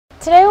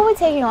Today we'll be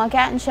taking a look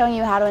at and showing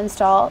you how to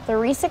install the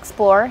Reese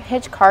Explorer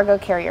Hitch Cargo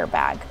Carrier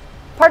Bag,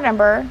 part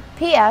number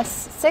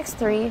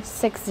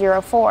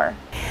PS63604.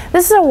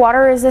 This is a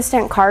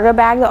water-resistant cargo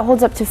bag that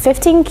holds up to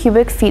 15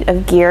 cubic feet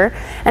of gear,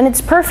 and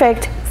it's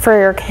perfect for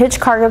your hitch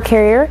cargo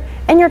carrier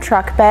and your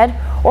truck bed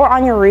or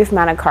on your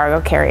roof-mounted cargo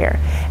carrier.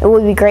 It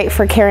will be great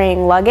for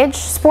carrying luggage,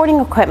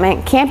 sporting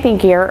equipment, camping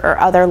gear, or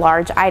other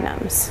large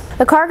items.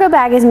 The cargo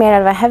bag is made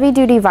out of a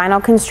heavy-duty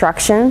vinyl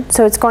construction,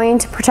 so it's going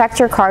to protect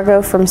your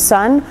cargo from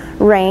sun,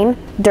 rain,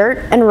 dirt,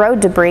 and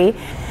road debris,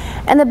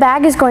 and the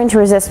bag is going to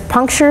resist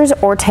punctures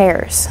or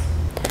tears.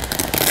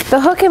 The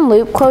hook and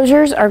loop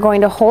closures are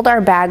going to hold our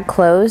bag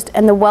closed,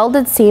 and the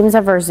welded seams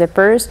of our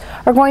zippers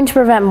are going to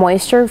prevent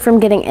moisture from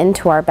getting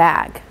into our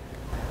bag.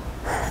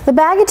 The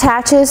bag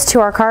attaches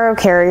to our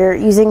cargo carrier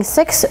using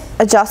 6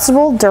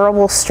 adjustable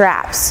durable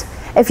straps.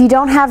 If you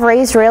don't have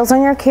raised rails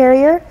on your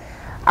carrier,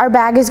 our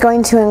bag is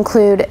going to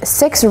include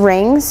 6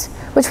 rings,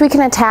 which we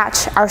can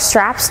attach our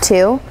straps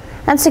to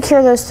and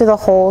secure those through the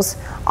holes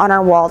on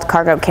our walled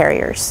cargo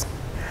carriers.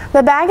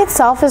 The bag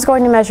itself is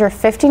going to measure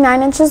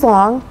 59 inches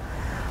long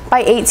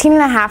by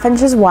 18.5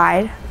 inches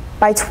wide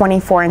by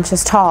 24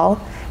 inches tall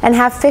and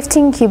have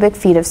 15 cubic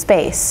feet of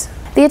space.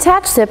 The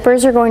attached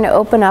zippers are going to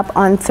open up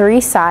on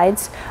 3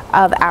 sides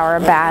of our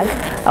bag,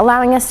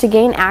 allowing us to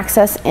gain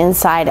access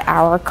inside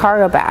our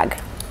cargo bag.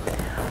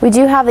 We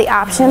do have the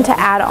option to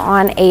add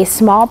on a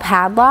small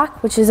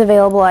padlock, which is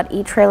available at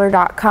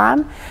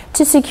etrailer.com,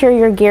 to secure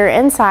your gear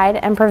inside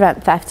and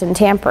prevent theft and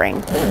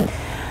tampering.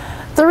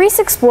 The Reese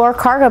Explorer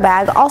cargo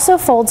bag also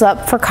folds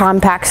up for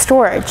compact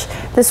storage.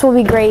 This will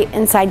be great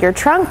inside your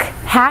trunk,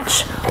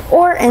 hatch,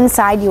 or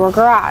inside your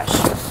garage.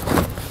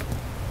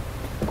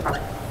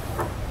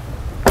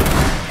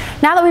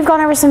 Now that we've gone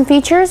over some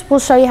features,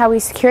 we'll show you how we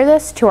secure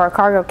this to our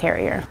cargo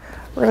carrier.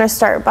 We're going to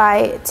start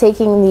by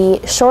taking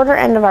the shorter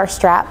end of our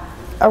strap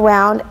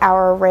around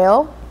our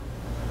rail,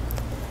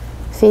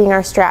 feeding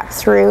our strap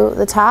through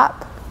the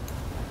top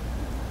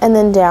and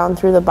then down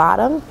through the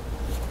bottom.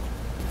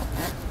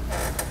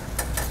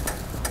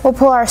 We'll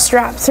pull our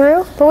strap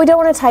through, but we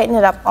don't want to tighten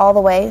it up all the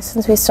way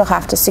since we still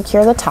have to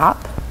secure the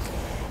top.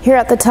 Here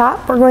at the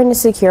top, we're going to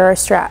secure our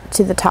strap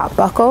to the top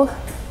buckle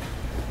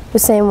the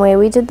same way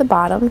we did the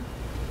bottom.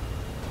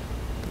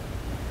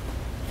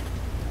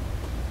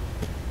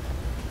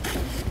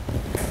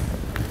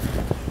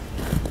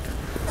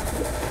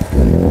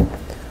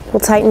 We'll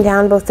tighten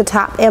down both the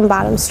top and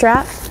bottom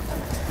strap.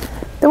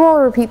 Then we'll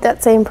repeat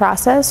that same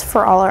process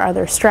for all our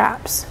other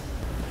straps.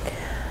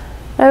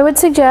 I would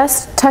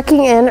suggest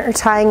tucking in or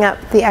tying up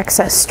the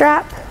excess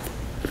strap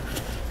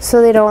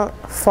so they don't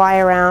fly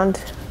around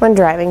when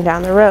driving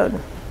down the road.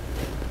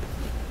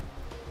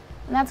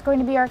 And that's going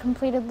to be our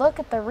completed look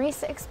at the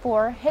Reese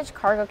Explorer Hitch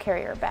Cargo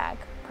Carrier Bag,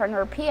 part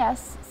number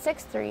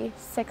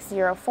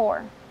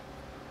PS63604.